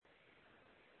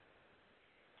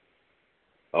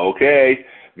Okay.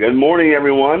 Good morning,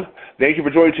 everyone. Thank you for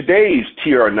joining today's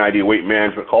TR90 Weight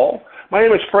Management Call. My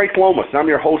name is Frank Lomas, and I'm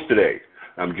your host today.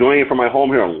 I'm joining you from my home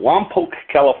here in Lompoc,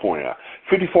 California,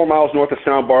 54 miles north of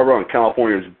Santa Barbara on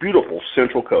California's beautiful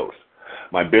Central Coast.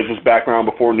 My business background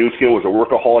before Nu Skin was a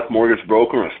workaholic mortgage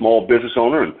broker and a small business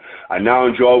owner, and I now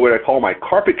enjoy what I call my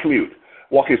carpet commute,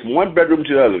 walking from one bedroom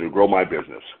to the other to grow my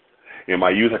business. In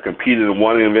my youth, I competed in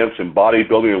one events in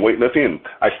bodybuilding and weightlifting, and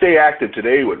I stay active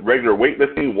today with regular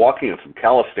weightlifting, walking, and some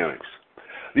calisthenics.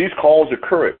 These calls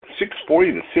occur at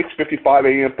 6:40 to 6:55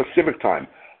 a.m. Pacific Time,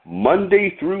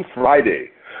 Monday through Friday.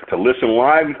 To listen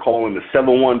live, you call in to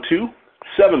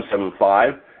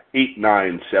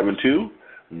 712-775-8972.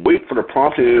 Wait for the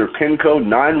prompt and enter PIN code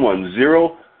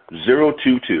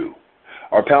 910022.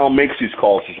 Our panel makes these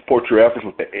calls to support your efforts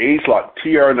with the age-locked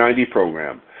TR90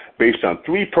 program, based on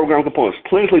 3 program components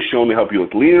clinically shown to help you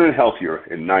look leaner and healthier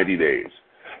in 90 days.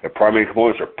 The primary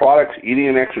components are products, eating,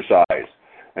 and exercise.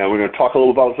 And we're going to talk a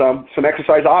little about some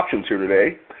exercise options here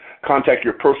today. Contact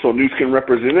your personal Nu Skin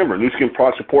representative or Nu Skin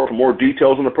product support for more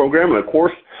details on the program. And, of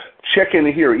course, check in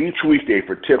here each weekday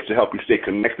for tips to help you stay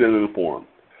connected and informed.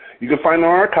 You can find an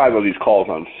archive of these calls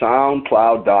on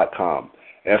SoundCloud.com,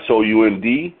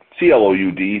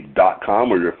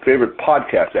 SoundCloud.com, or your favorite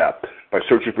podcast app by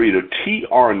searching for either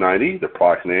TR90, the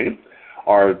product name,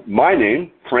 or my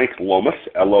name, Frank Lomas,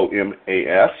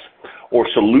 Lomas, or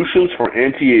Solutions for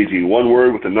Anti-Aging, one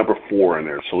word with the number 4 in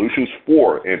there, Solutions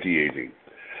for Anti-Aging.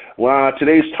 Well,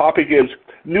 today's topic is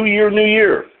New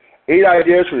Year, 8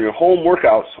 ideas for your home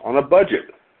workouts on a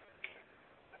budget.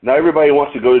 Now, everybody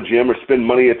wants to go to the gym or spend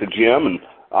money at the gym, and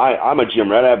I'm a gym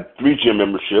rat. I have 3 gym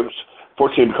memberships.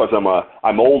 Fortunately, because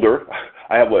I'm older,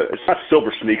 I have it's not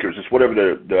silver sneakers. It's whatever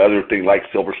the other thing like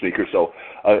silver sneakers. So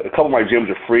a couple of my gyms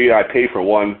are free. I pay for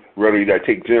one regularly. I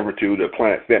take Jennifer to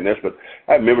Planet Fitness, but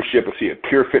I have membership at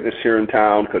Pure Fitness here in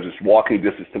town because it's walking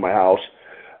distance to my house.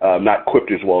 Not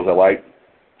equipped as well as I like.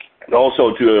 And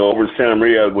also to over in Santa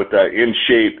Maria with In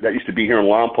Shape. That used to be here in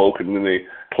Lompoc, and then they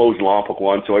closed the Lompoc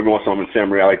one. So every once in a while I'm in Santa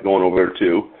Maria, I like going over there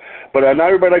too. But not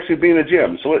everybody likes to be in the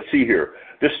gym. So let's see here.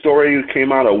 This story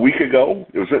came out a week ago.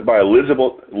 It was written by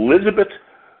Elizabeth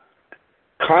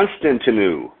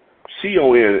Constantinou,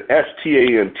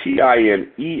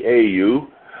 Constantineau,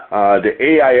 the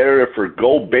AI editor for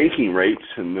Gold Banking Rates.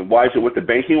 And why is it with the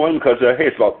banking one? Because, hey,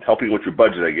 it's about helping with your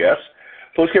budget, I guess.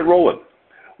 So let's get rolling.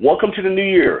 Welcome to the new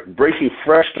year, embracing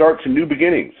fresh starts and new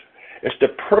beginnings. It's the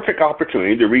perfect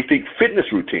opportunity to rethink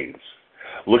fitness routines.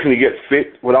 Looking to get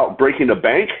fit without breaking the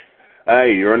bank?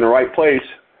 Hey, you're in the right place.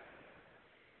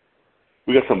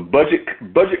 We got some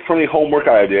budget-friendly home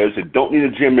workout ideas that don't need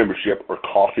a gym membership or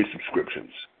costly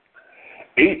subscriptions.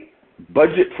 8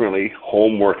 budget-friendly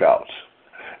home workouts.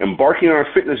 Embarking on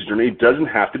a fitness journey doesn't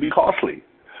have to be costly.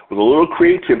 With a little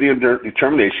creativity and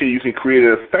determination, you can create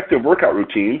an effective workout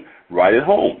routine right at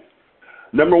home.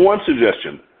 Number 1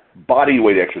 suggestion, body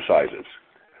weight exercises.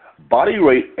 Body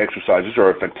weight exercises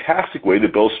are a fantastic way to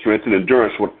build strength and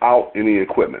endurance without any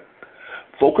equipment.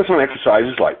 Focus on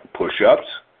exercises like push-ups,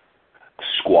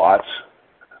 squats,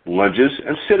 lunges,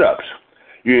 and sit-ups.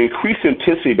 You increase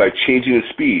intensity by changing the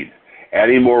speed,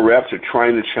 adding more reps, or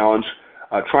trying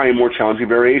more challenging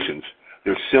variations.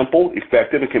 They're simple,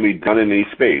 effective, and can be done in any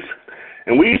space.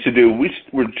 And we're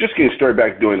just getting started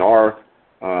back doing our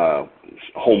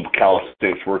home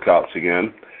calisthenics workouts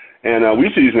again. And we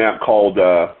used to use an app called,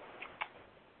 I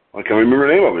can't remember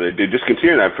the name of it. They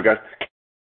discontinued it. I forgot.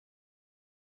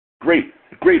 Great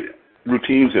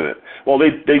routines in it. Well,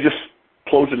 they just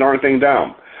closed the darn thing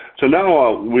down. So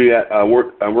now we a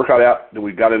workout app that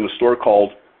we got in the store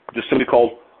simply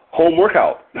called Home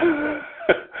Workout. And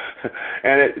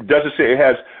it doesn't say, it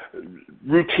has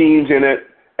routines in it,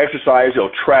 exercise,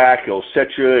 it'll track, it'll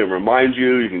set you, it'll remind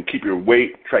you, you can keep your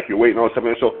weight, track your weight and all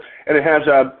that stuff. And it has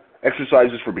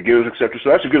exercises for beginners, etc. So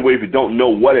that's a good way if you don't know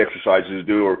what exercises to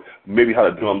do or maybe how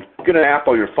to do them. Get an app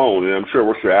on your phone, and I'm sure it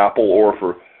works for Apple or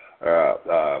for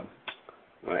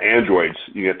Androids.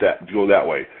 You get that, go that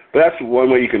way. But that's one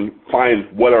way you can find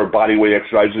what are body weight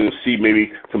exercises and see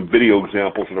maybe some video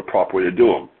examples of the proper way to do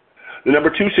them. The number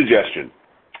 2 suggestion,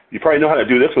 you probably know how to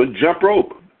do this with jump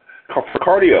rope for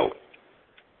cardio.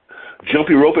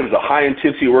 Jumping rope is a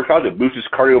high-intensity workout that boosts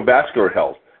cardiovascular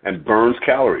health and burns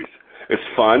calories. It's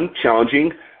fun,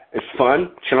 challenging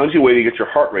way to get your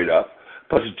heart rate up.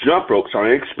 Plus, jump ropes are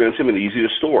inexpensive and easy to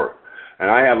store. And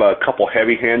I have a couple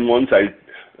heavy-hand ones. I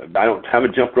don't have a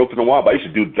jump rope in a while, but I used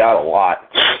to do that a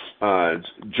lot,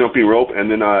 jumping rope.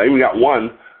 And then I even got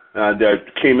one that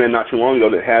came in not too long ago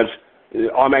that has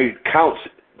automatic counts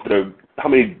how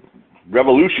many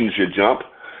revolutions you jump.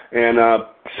 And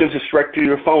sends it direct to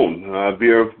your phone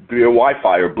via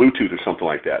Wi-Fi or Bluetooth or something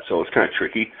like that. So it's kind of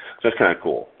tricky. So that's kind of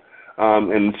cool.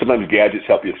 And sometimes gadgets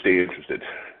help you stay interested.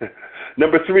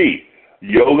 Number 3,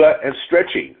 yoga and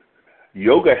stretching.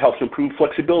 Yoga helps improve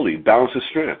flexibility, balance, and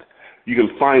strength. You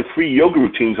can find free yoga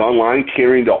routines online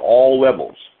catering to all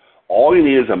levels. All you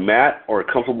need is a mat or a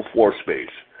comfortable floor space.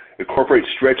 Incorporate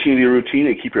stretching into your routine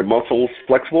and keep your muscles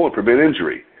flexible and prevent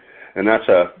injury. And that's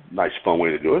a nice, fun way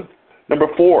to do it. Number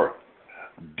 4,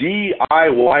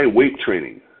 DIY weight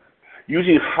training.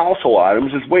 Using household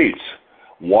items as weights.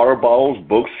 Water bottles,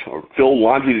 books, or filled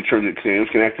laundry detergent containers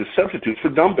can act as substitutes for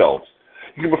dumbbells.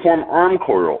 You can perform arm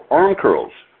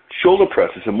curls, shoulder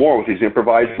presses, and more with these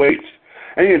improvised weights.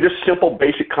 And again, just simple,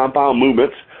 basic compound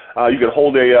movements. You can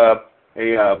hold a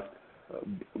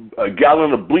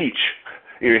gallon of bleach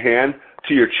in your hand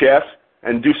to your chest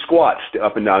and do squats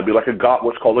up and down. It'd be like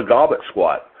what's called a goblet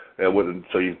squat.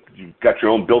 So you got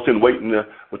your own built-in weight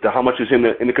with how much is in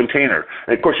the container.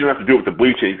 And of course, you don't have to do it with the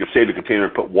bleach. You can save the container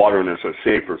and put water in it so it's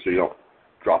safer, so you don't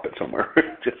drop it somewhere.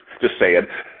 just saying.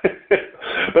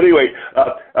 But anyway,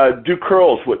 do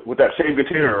curls with that same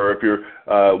container, or if you're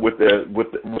with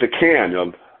a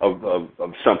can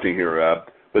of something here.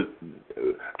 But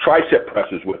tricep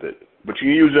presses with it. But you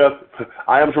can use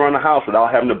items around the house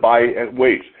without having to buy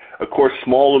weights. Of course,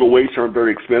 small little weights aren't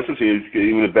very expensive, so you can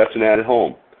even invest in that at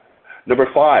home. Number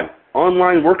 5,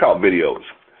 online workout videos.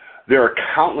 There are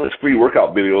countless free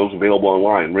workout videos available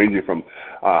online, ranging from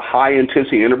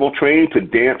high-intensity interval training to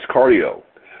dance cardio.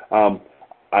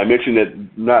 I mentioned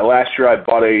that last year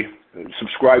I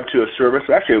subscribed to a service.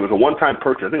 Actually, it was a one-time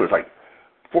purchase. I think it was like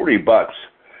 $40.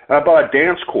 And I bought a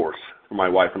dance course for my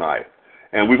wife and I.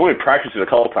 And we've only practiced it a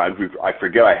couple times. I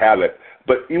forget I have it.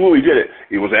 But even when we did it,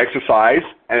 it was exercise,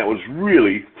 and it was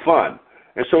really fun.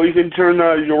 And so you can turn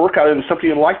your workout into something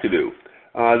you like to do.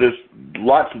 There's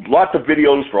lots of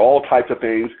videos for all types of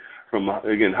things, from,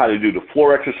 again, how to do the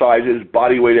floor exercises,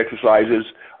 body weight exercises,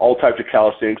 all types of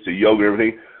calisthenics, to yoga and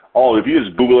everything. If you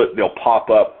just Google it, they'll pop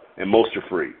up, and most are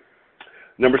free.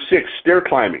 Number 6, stair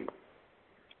climbing.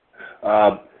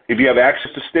 If you have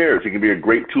access to stairs, it can be a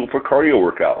great tool for cardio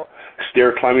workout.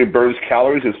 Stair climbing burns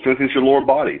calories and strengthens your lower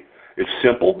body. It's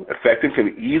simple, effective,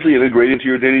 and easily integrated into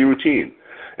your daily routine.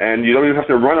 And you don't even have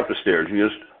to run up the stairs. You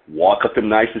just walk up them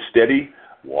nice and steady,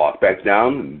 walk back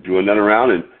down, and do another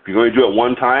round. And if you're going to do it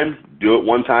one time, do it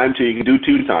one time till you can do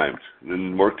 2 times. And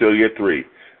then work till you get 3.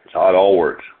 That's how it all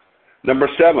works. Number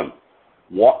 7,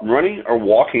 running or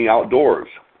walking outdoors.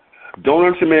 Don't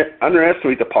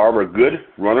underestimate the power of a good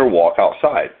run or walk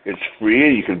outside. It's free,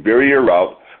 and you can vary your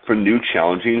route for new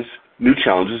challenges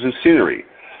and scenery.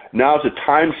 Now is the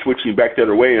time switching back the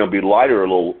other way, and it'll be lighter a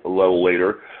little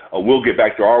later. We'll get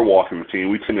back to our walking routine.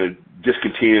 We tend to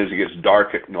discontinue as it gets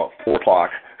dark at 4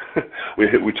 o'clock. we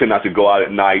tend not to go out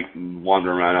at night and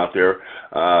wander around out there.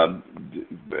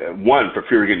 One, for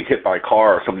fear of getting hit by a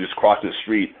car or somebody just crossing the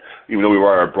street, even though we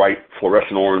wear our bright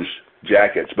fluorescent orange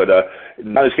jackets. But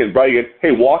now it's getting bright again.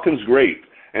 Hey, walking's great.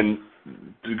 And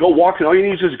to go walking, all you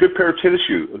need is just a good pair of tennis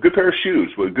shoes, a good pair of shoes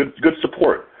with good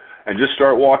support, and just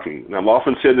start walking. And I've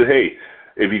often said that, hey,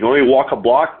 if you can only walk a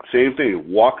block, same thing,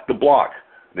 walk the block,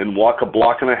 then walk a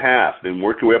block and a half, then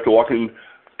work your way up to walking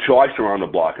twice around the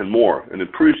block and more. And then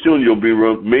pretty soon you'll be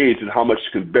amazed at how much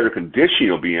better condition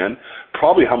you'll be in,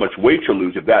 probably how much weight you'll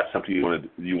lose if that's something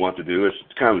you want to do. It's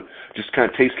kind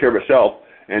of takes care of itself,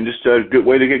 and just a good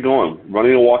way to get going,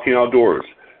 running and walking outdoors.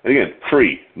 And again,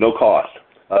 free, no cost,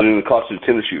 other than the cost of the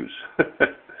tennis shoes.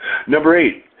 Number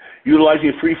 8,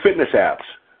 utilizing free fitness apps.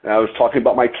 I was talking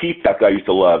about my Keep app that I used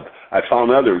to love. I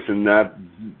found others and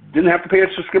didn't have to pay a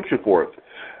subscription for it.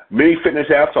 Many fitness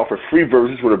apps offer free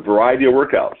versions with a variety of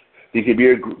workouts. These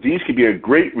can be a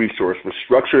great resource for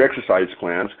structured exercise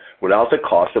plans without the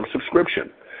cost of a subscription.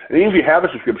 And even if you have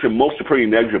a subscription, most are pretty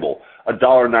negligible,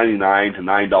 $1.99 to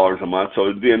 $9 a month.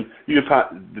 So then you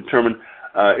can determine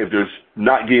if there's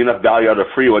not getting enough value out of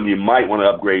a free one, you might want to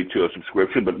upgrade to a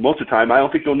subscription. But most of the time, I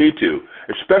don't think you'll need to,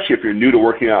 especially if you're new to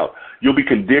working out. You'll be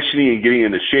conditioning and getting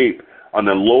into shape on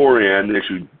the lower end as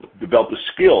you develop the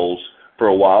skills for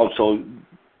a while. So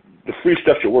the free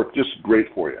stuff should work just great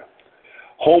for you.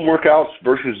 Home workouts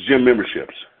versus gym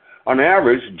memberships. On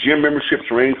average, gym memberships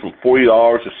range from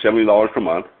 $40 to $70 per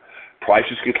month.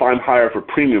 Prices can climb higher for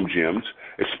premium gyms,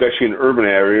 especially in urban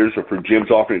areas or for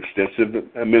gyms offering extensive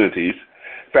amenities.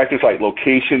 Factors like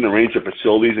location, the range of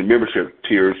facilities, and membership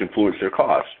tiers influence their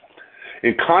costs.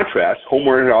 In contrast, home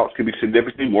workouts can be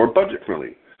significantly more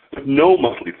budget-friendly. With no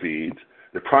monthly fees,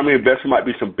 the primary investment might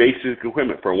be some basic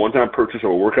equipment for a one-time purchase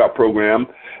of a workout program,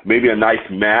 maybe a nice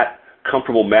mat,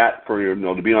 comfortable mat for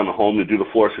to be on the home to do the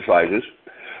floor exercises.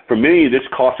 For many, this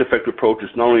cost-effective approach is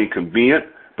not only convenient,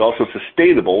 but also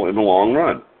sustainable in the long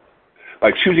run.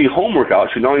 Like choosing home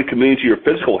workouts should not only convene to your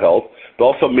physical health, but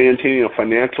also maintaining a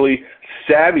financially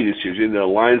savvy decision that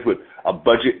aligns with a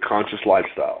budget-conscious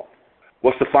lifestyle.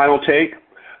 What's the final take?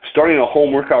 Starting a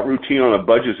home workout routine on a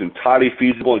budget is entirely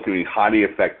feasible and can be highly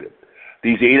effective.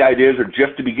 These 8 ideas are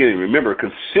just the beginning. Remember,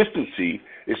 consistency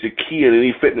is the key in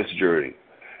any fitness journey.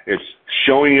 It's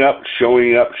showing up,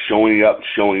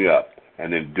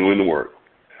 and then doing the work.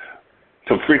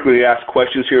 Some frequently asked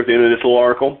questions here at the end of this little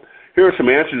article. Here are some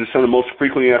answers to some of the most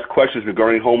frequently asked questions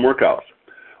regarding home workouts.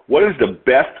 What is the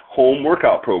best home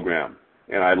workout program?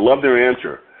 And I love their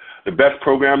answer. The best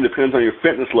program depends on your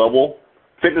fitness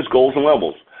goals and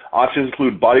levels. Options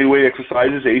include bodyweight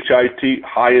exercises, HIIT,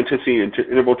 high-intensity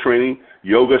interval training,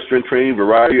 yoga, strength training.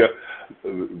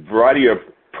 Variety of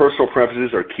personal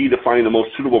preferences are key to finding the most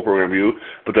suitable program for you,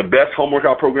 but the best home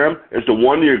workout program is the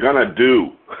one you're going to do,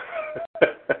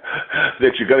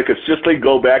 that you're going to consistently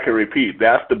go back and repeat.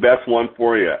 That's the best one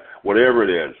for you, whatever it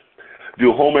is.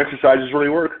 Do home exercises really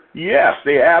work? Yes,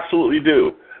 they absolutely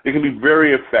do. They can be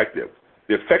very effective.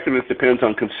 The effectiveness depends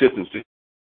on consistency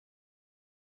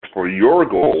for your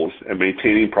goals and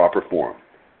maintaining proper form.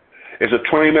 Is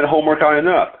a 20-minute home workout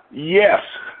enough? Yes.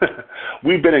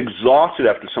 We've been exhausted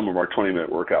after some of our 20-minute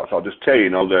workouts. I'll just tell you,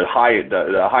 the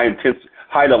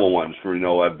high-level ones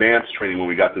for, advanced training when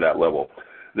we got to that level.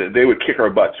 They would kick our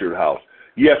butts through the house.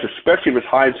 Yes, especially if it's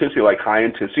high intensity, like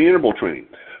high-intensity interval training.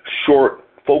 Short,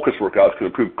 focused workouts can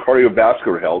improve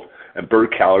cardiovascular health and burn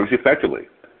calories effectively.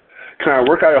 Can I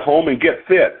work out at home and get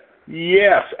fit?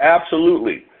 Yes,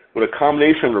 absolutely. With a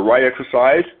combination of the right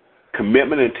exercise,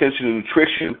 commitment, intention, and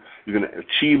nutrition, you're going to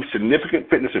achieve significant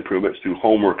fitness improvements through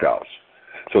home workouts.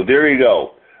 So there you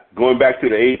go. Going back to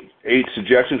the eight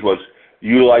suggestions was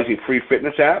utilizing free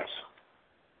fitness apps,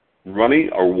 running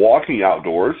or walking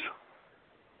outdoors,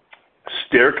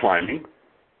 stair climbing,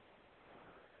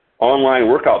 online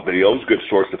workout videos, good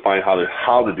source to find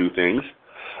how to do things,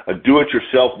 a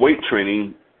do-it-yourself weight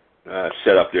training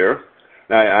set up there.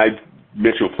 Now, I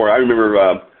mentioned before, I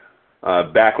remember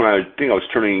back when I think I was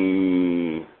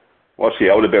turning, I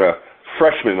would have been a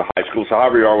freshman in high school, so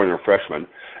however you are when you're a freshman,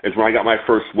 is when I got my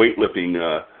first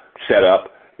weightlifting set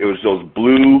up. It was those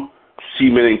blue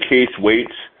cement-encased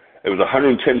weights. It was a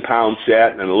 110-pound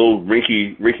set and a little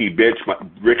rickety bench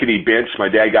my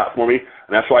dad got for me, and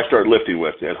that's what I started lifting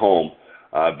with at home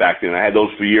back then. I had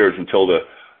those for years until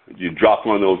you dropped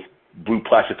one of those blue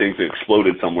plastic things that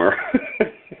exploded somewhere.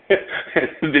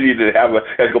 And then you had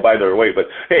to go buy their weight. But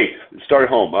hey, start at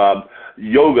home.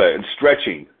 Yoga and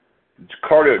stretching,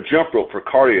 cardio, jump rope for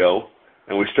cardio,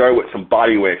 and we started with some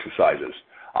body weight exercises.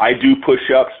 I do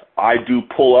push-ups. I do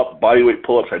bodyweight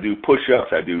pull-ups. I do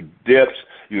push-ups. I do dips.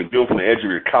 You can do them from the edge of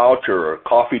your couch or a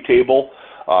coffee table.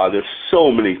 There's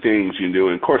so many things you can do.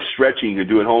 And, of course, stretching you can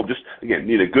do at home. Just, again,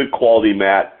 need a good quality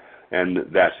mat, and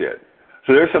that's it.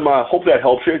 So there's some, hope that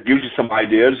helps you, gives you some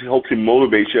ideas, hopefully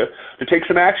motivates you to take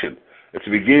some action. It's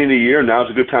the beginning of the year. Now's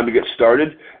a good time to get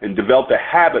started and develop a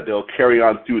habit that will carry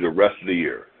on through the rest of the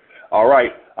year. All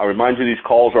right. I'll remind you these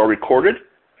calls are recorded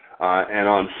and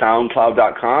on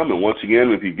SoundCloud.com. And once again,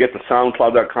 if you get to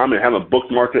SoundCloud.com and haven't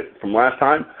bookmarked it from last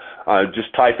time,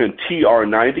 just type in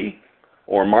TR90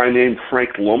 or my name,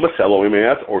 Frank Lomas,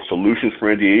 Lomas, or Solutions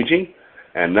for Anti-Aging.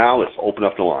 And now let's open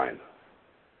up the line.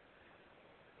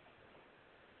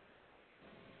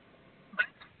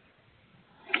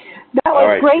 That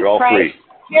was great, you're all Frank.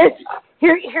 Free.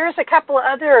 Here's a couple of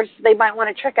others they might want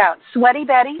to check out. Sweaty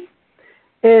Betty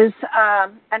is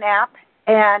an app,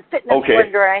 and Fitness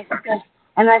Blender,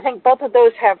 and I think both of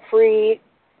those have free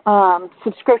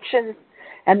subscriptions,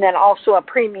 and then also a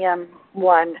premium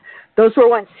one. Those were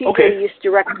ones CJ used to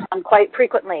recommend quite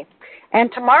frequently.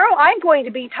 And tomorrow I'm going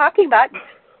to be talking about,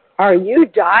 are you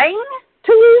dying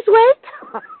to lose weight?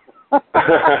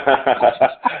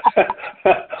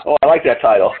 Oh, I like that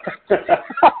title.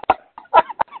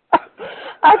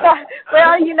 I thought,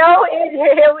 well,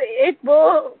 it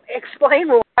will explain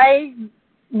why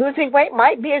losing weight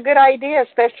might be a good idea,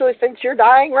 especially since you're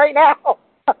dying right now.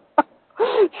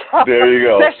 There you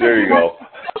go.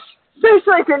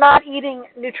 Especially if you're not eating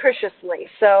nutritiously.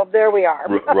 So there we are.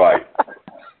 Right.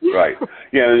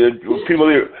 Yeah, people,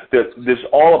 there's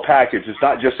all a package. It's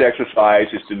not just exercise.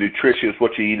 It's the nutrition. It's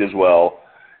what you eat as well,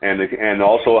 and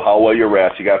also how well you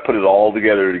rest. You got to put it all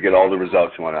together to get all the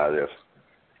results you want out of this.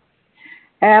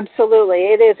 Absolutely,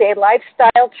 it is a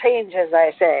lifestyle change, as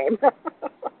I say.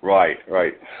 Right.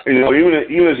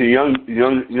 Even as a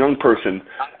young person,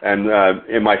 and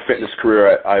in my fitness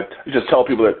career, I just tell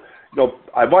people that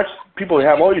I watch people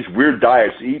have all these weird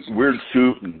diets, eat weird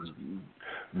soup and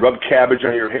rub cabbage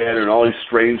on your head and all these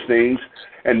strange things.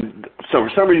 And so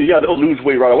for some reason, they'll lose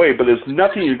weight right away, but there's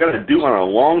nothing you're going to do on a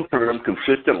long-term,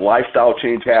 consistent lifestyle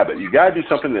change habit. You got to do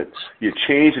something that you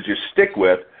change, that you stick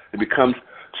with. It becomes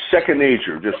second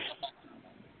nature, just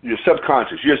your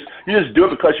subconscious. You just do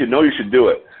it because you know you should do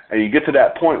it. And you get to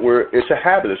that point where it's a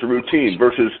habit, it's a routine,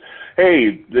 versus,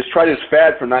 hey, let's try this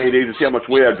fad for 90 days and see how much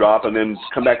weight I drop, and then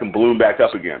come back and balloon back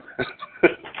up again.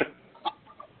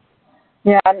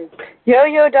 Yeah,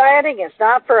 yo-yo dieting is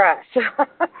not for us.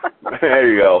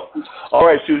 There you go. All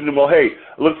right, Susan. Well, hey,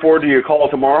 look forward to your call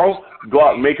tomorrow. Go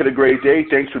out and make it a great day.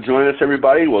 Thanks for joining us,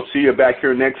 everybody. We'll see you back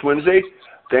here next Wednesday.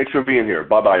 Thanks for being here.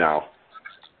 Bye-bye now.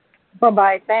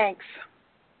 Bye-bye. Thanks.